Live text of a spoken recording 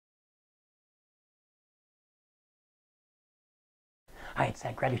Hi, it's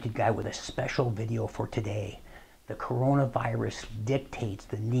that gratitude guy with a special video for today. The coronavirus dictates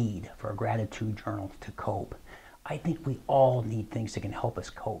the need for a gratitude journal to cope. I think we all need things that can help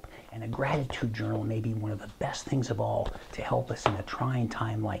us cope, and a gratitude journal may be one of the best things of all to help us in a trying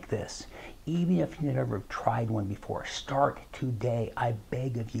time like this. Even if you've never tried one before, start today. I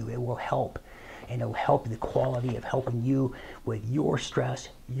beg of you, it will help. And it'll help the quality of helping you with your stress,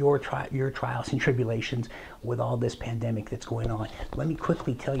 your trials and tribulations with all this pandemic that's going on. Let me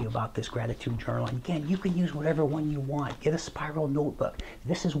quickly tell you about this gratitude journal. And again, you can use whatever one you want. Get a spiral notebook.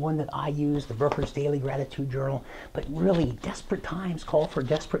 This is one that I use, the Brooker's Daily Gratitude Journal. But really, desperate times call for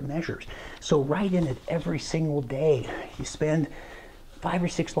desperate measures. So write in it every single day. You spend 5 or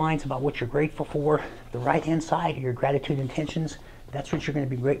 6 lines about what you're grateful for. The right-hand side are your gratitude intentions. That's what you're going to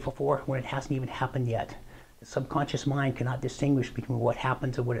be grateful for when it hasn't even happened yet. The subconscious mind cannot distinguish between what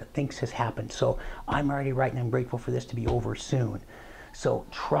happens and what it thinks has happened. So I'm already writing, I'm grateful for this to be over soon. So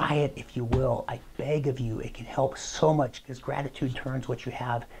try it if you will. I beg of you, it can help so much because gratitude turns what you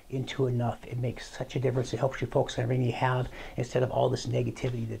have into enough. It makes such a difference. It helps you focus on everything you have instead of all this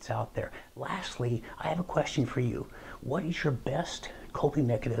negativity that's out there. Lastly, I have a question for you. What is your best coping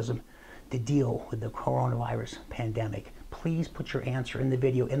mechanism to deal with the coronavirus pandemic? Please put your answer in the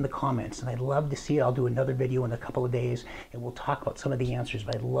video in the comments, and I'd love to see it. I'll do another video in a couple of days and we'll talk about some of the answers,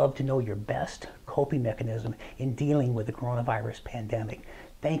 but I'd love to know your best coping mechanism in dealing with the coronavirus pandemic.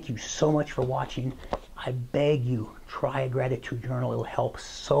 Thank you so much for watching. I beg you, try a gratitude journal. It'll help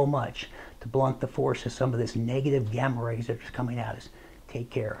so much to blunt the force of some of this negative gamma rays that are coming at us. Take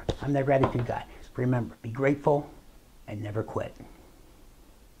care. I'm that gratitude guy. Remember, be grateful and never quit.